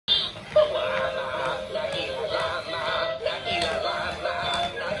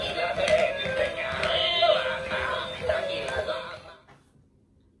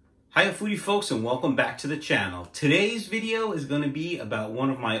foodie folks, and welcome back to the channel. Today's video is going to be about one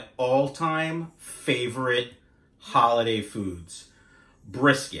of my all-time favorite holiday foods,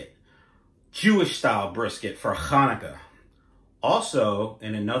 brisket. Jewish style brisket for Hanukkah. Also,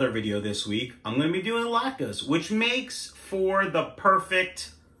 in another video this week, I'm going to be doing latkes, which makes for the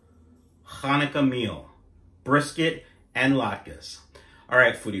perfect Hanukkah meal. Brisket and latkes. All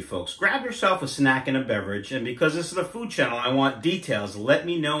right, foodie folks, grab yourself a snack and a beverage, and because this is a food channel, I want details. Let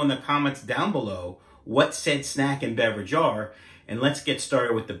me know in the comments down below what said snack and beverage are, and let's get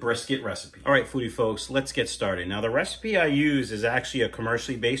started with the brisket recipe. All right, foodie folks, let's get started. Now, the recipe I use is actually a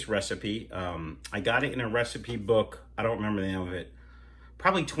commercially based recipe. I got it in a recipe book. I don't remember the name of it.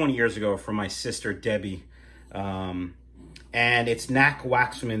 Probably 20 years ago from my sister, Debbie. And it's Nach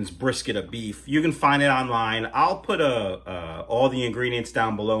Waxman's Brisket of Beef. You can find it online. I'll put all the ingredients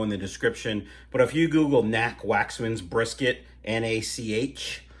down below in the description. But if you Google Nach Waxman's Brisket,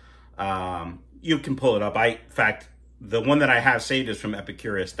 N-A-C-H, you can pull it up. In fact, the one that I have saved is from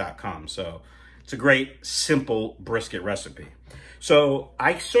Epicurious.com. So it's a great, simple brisket recipe. So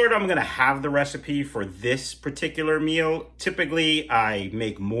I'm going to have the recipe for this particular meal. Typically, I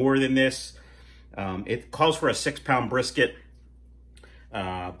make more than this. It calls for a 6-pound brisket,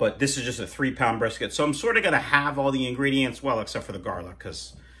 but this is just a 3-pound brisket. So I'm sort of going to have all the ingredients, well, except for the garlic,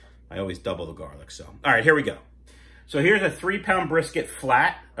 because I always double the garlic. So, all right, here we go. So here's a 3-pound brisket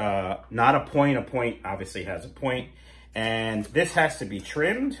flat, not a point. A point obviously has a point. And this has to be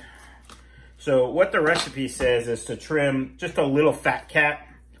trimmed. So what the recipe says is to trim just a little fat cap,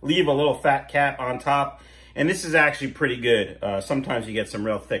 leave a little fat cap on top. And this is actually pretty good. Sometimes you get some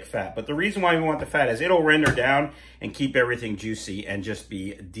real thick fat. But the reason why we want the fat is it'll render down and keep everything juicy and just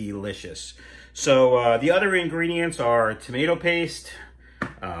be delicious. So the other ingredients are tomato paste,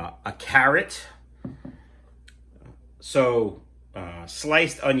 a carrot,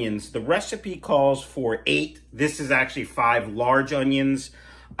 sliced onions. The recipe calls for 8. This is actually 5 large onions.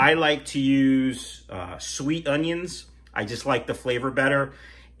 I like to use sweet onions. I just like the flavor better.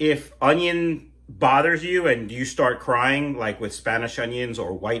 If onion bothers you and you start crying, like with Spanish onions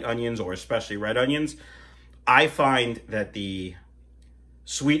or white onions or especially red onions, I find that the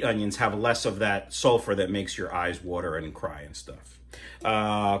sweet onions have less of that sulfur that makes your eyes water and cry and stuff.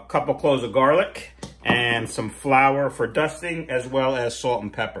 A couple cloves of garlic and some flour for dusting, as well as salt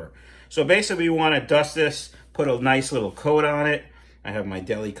and pepper. So basically we want to dust this, put a nice little coat on it. I have my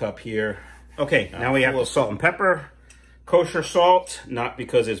deli cup here. Okay, now we have a little salt and pepper. Kosher salt, not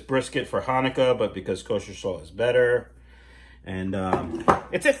because it's brisket for Hanukkah, but because kosher salt is better. And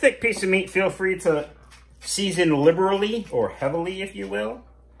it's a thick piece of meat. Feel free to season liberally or heavily, if you will.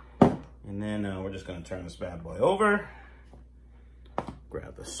 And then we're just going to turn this bad boy over.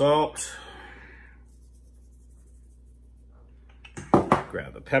 Grab the salt.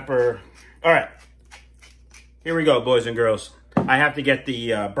 Grab the pepper. All right. Here we go, boys and girls. I have to get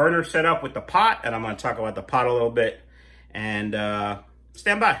the burner set up with the pot, and I'm going to talk about the pot a little bit. And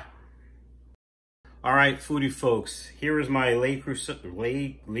stand by. All right, foodie folks, here is my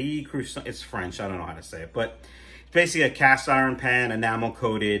it's French, I don't know how to say it, but it's basically a cast iron pan, enamel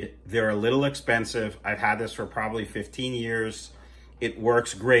coated. They're a little expensive. I've had this for probably 15 years. It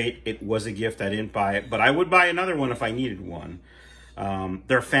works great. It was a gift. I didn't buy it, but I would buy another one if I needed one.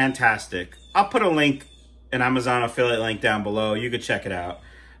 They're fantastic. I'll put a link, an Amazon affiliate link down below. You could check it out.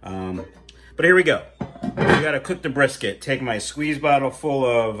 But here we go. We got to cook the brisket. Take my squeeze bottle full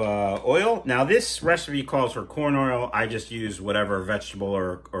of oil. Now, this recipe calls for corn oil. I just use whatever vegetable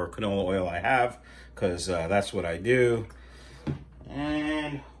or canola oil I have, because that's what I do.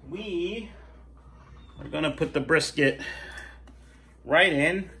 And we are going to put the brisket right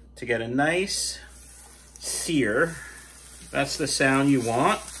in to get a nice sear. That's the sound you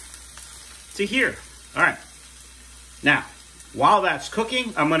want to hear. All right. Now, while that's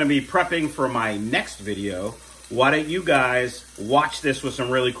cooking, I'm going to be prepping for my next video. Why don't you guys watch this with some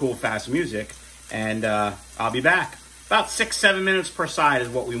really cool fast music, and I'll be back. About 6-7 minutes per side is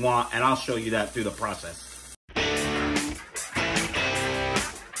what we want, and I'll show you that through the process.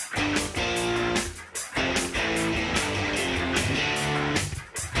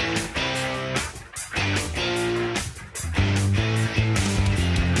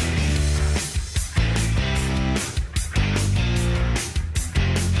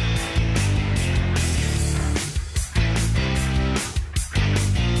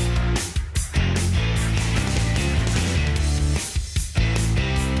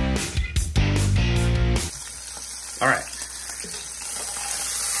 All right.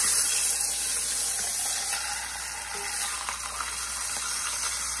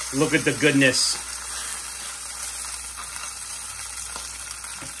 Look at the goodness.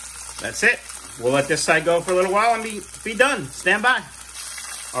 That's it. We'll let this side go for a little while and be done. Stand by.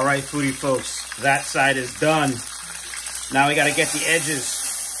 All right, foodie folks, that side is done. Now we got to get the edges.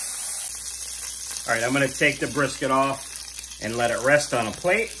 All right, I'm going to take the brisket off and let it rest on a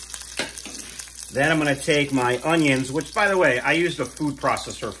plate. Then I'm going to take my onions, which, by the way, I used a food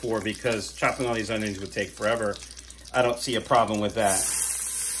processor for because chopping all these onions would take forever. I don't see a problem with that.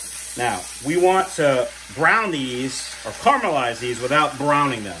 Now, we want to brown these or caramelize these without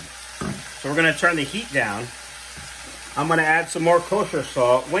browning them. So we're going to turn the heat down. I'm going to add some more kosher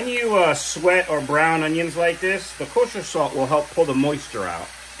salt. When you sweat or brown onions like this, the kosher salt will help pull the moisture out.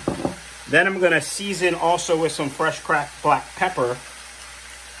 Then I'm going to season also with some fresh cracked black pepper,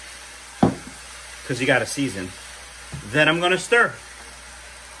 because you got to season. Then I'm going to stir.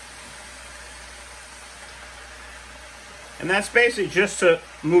 And that's basically just to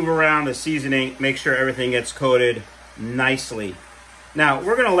move around the seasoning, make sure everything gets coated nicely. Now,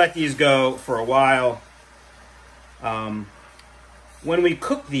 we're going to let these go for a while. When we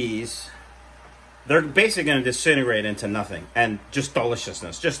cook these, they're basically going to disintegrate into nothing and just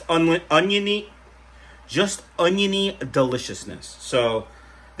deliciousness, just oniony deliciousness. So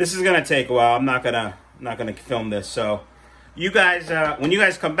this is going to take a while. I'm not gonna film this. So you guys, when you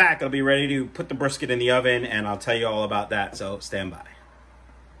guys come back, I'll be ready to put the brisket in the oven, and I'll tell you all about that. So stand by.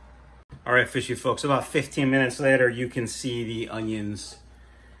 All right, fishy folks. About 15 minutes later, you can see the onions.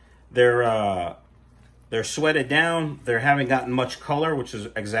 They're sweated down. They haven't gotten much color, which is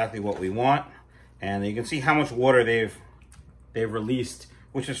exactly what we want. And you can see how much water they've released,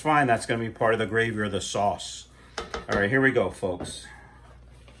 which is fine. That's going to be part of the gravy or the sauce. All right, here we go, folks.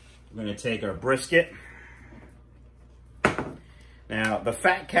 We're going to take our brisket. Now, the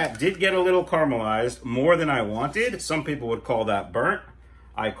fat cap did get a little caramelized, more than I wanted. Some people would call that burnt.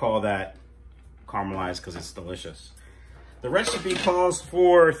 I call that caramelized because it's delicious. The recipe calls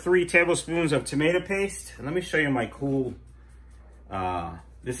for 3 tablespoons of tomato paste. And let me show you my cool,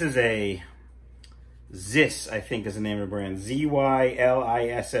 this is a Zis, I think is the name of the brand.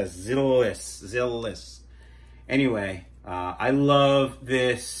 Z-Y-L-I-S-S, Zillis. Anyway, I love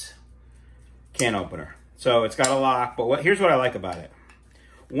this can opener. So it's got a lock, but here's what I like about it.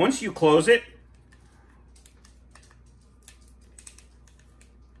 Once you close it,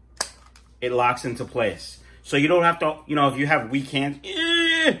 it locks into place. So you don't have to, if you have weak hands,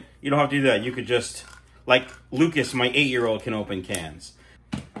 you don't have to do that. You could just, like Lucas, my 8-year-old, can open cans.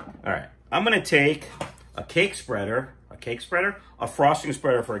 All right, I'm gonna take a cake spreader, a frosting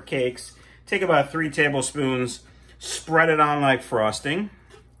spreader for cakes. Take about 3 tablespoons, spread it on like frosting.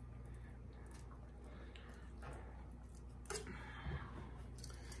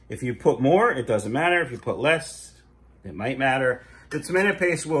 If you put more, it doesn't matter. If you put less, it might matter. The tomato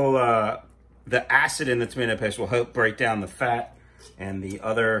paste will, the acid in the tomato paste will help break down the fat and the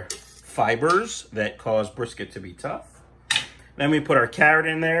other fibers that cause brisket to be tough. Then we put our carrot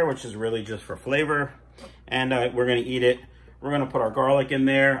in there, which is really just for flavor. And we're gonna eat it. We're gonna put our garlic in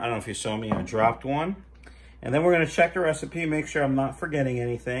there. I don't know if you saw me, I dropped one. And then we're gonna check the recipe, make sure I'm not forgetting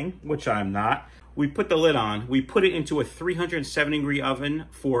anything, which I'm not. We put the lid on. We put it into a 370-degree oven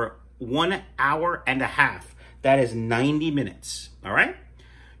for 1.5 hours. That is 90 minutes, all right?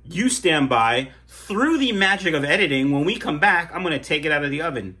 You stand by. Through the magic of editing, when we come back, I'm gonna take it out of the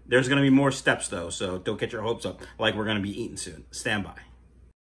oven. There's gonna be more steps though, so don't get your hopes up like we're gonna be eating soon. Stand by.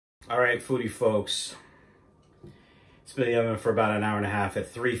 All right, foodie folks. It's been in the oven for about 1.5 hours at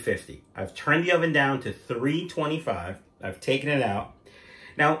 350. I've turned the oven down to 325. I've taken it out.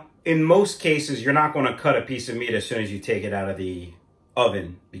 Now, in most cases, you're not gonna cut a piece of meat as soon as you take it out of the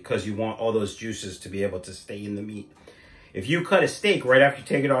oven because you want all those juices to be able to stay in the meat. If you cut a steak right after you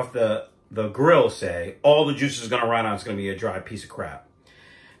take it off the grill, say, all the juice is gonna run out, it's gonna be a dry piece of crap.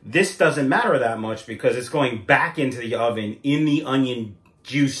 This doesn't matter that much because it's going back into the oven in the onion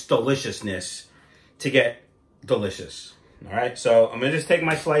juice deliciousness to get delicious. All right, so I'm gonna just take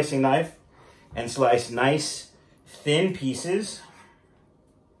my slicing knife and slice nice, thin pieces.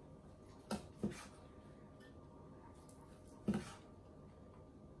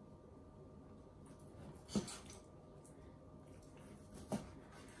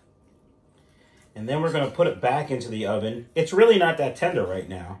 And then we're going to put it back into the oven. It's really not that tender right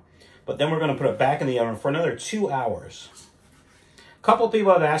now. But then we're going to put it back in the oven for another 2 hours. A couple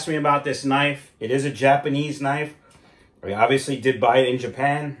people have asked me about this knife. It is a Japanese knife. I obviously did buy it in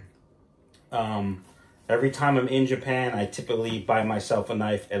Japan. Every time I'm in Japan, I typically buy myself a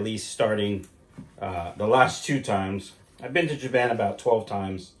knife, at least starting the last 2 times. I've been to Japan about 12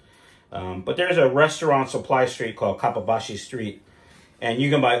 times. But there's a restaurant supply street called Kappabashi Street. And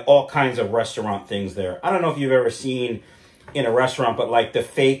you can buy all kinds of restaurant things there. I don't know if you've ever seen in a restaurant, but like the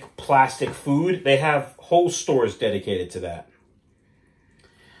fake plastic food, they have whole stores dedicated to that.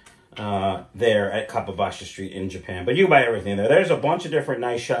 There at Kapabashi Street in Japan. But you buy everything there. There's a bunch of different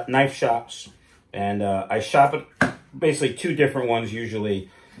knife shops. And I shop at basically 2 different ones usually.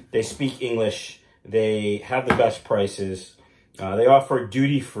 They speak English. They have the best prices. They offer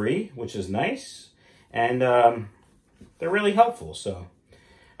duty-free, which is nice. And they're really helpful. So,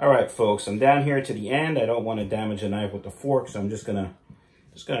 all right, folks. I'm down here to the end. I don't want to damage a knife with the fork, so I'm just gonna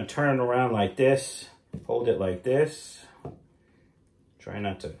turn it around like this. Hold it like this. Try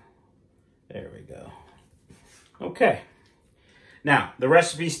not to. There we go. Okay. Now, the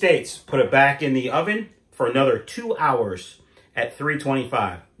recipe states, put it back in the oven for another 2 hours at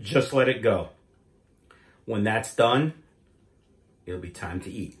 325. Just let it go. When that's done, it'll be time to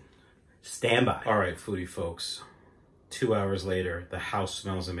eat. Stand by. All right, foodie folks. 2 hours later, the house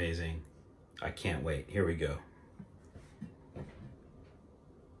smells amazing. I can't wait. Here we go.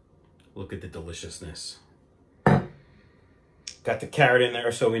 Look at the deliciousness. Got the carrot in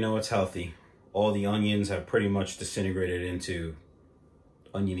there so we know it's healthy. All the onions have pretty much disintegrated into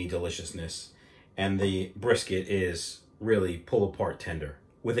oniony deliciousness. And the brisket is really pull apart tender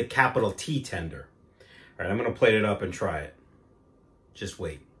with a capital T tender. All right, I'm going to plate it up and try it. Just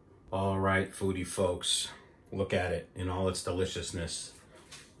wait. All right, foodie folks, look at it in all its deliciousness.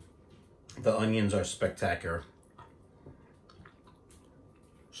 The onions are spectacular.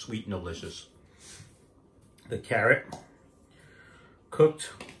 Sweet and delicious. The carrot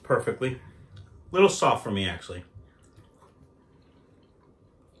cooked perfectly. A little soft for me, actually.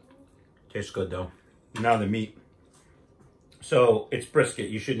 Tastes good, though. Now the meat. So, it's brisket.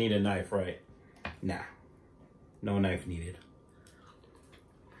 You should need a knife, right? Nah. No knife needed.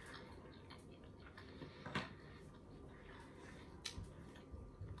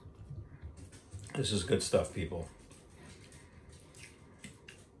 This is good stuff, people.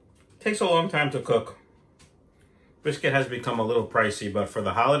 Takes a long time to cook. Brisket has become a little pricey, but for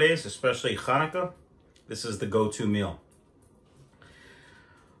the holidays, especially Hanukkah, this is the go-to meal.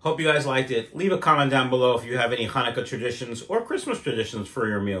 Hope you guys liked it. Leave a comment down below if you have any Hanukkah traditions or Christmas traditions for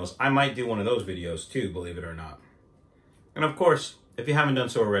your meals. I might do one of those videos too, believe it or not. And of course, if you haven't done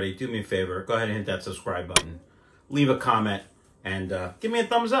so already, do me a favor. Go ahead and hit that subscribe button. Leave a comment and give me a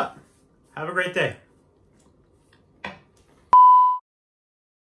thumbs up. Have a great day.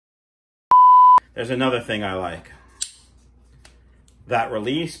 There's another thing I like. That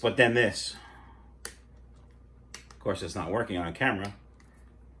release, but then this. Of course, it's not working on camera.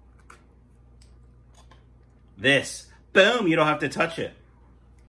 This. Boom, you don't have to touch it.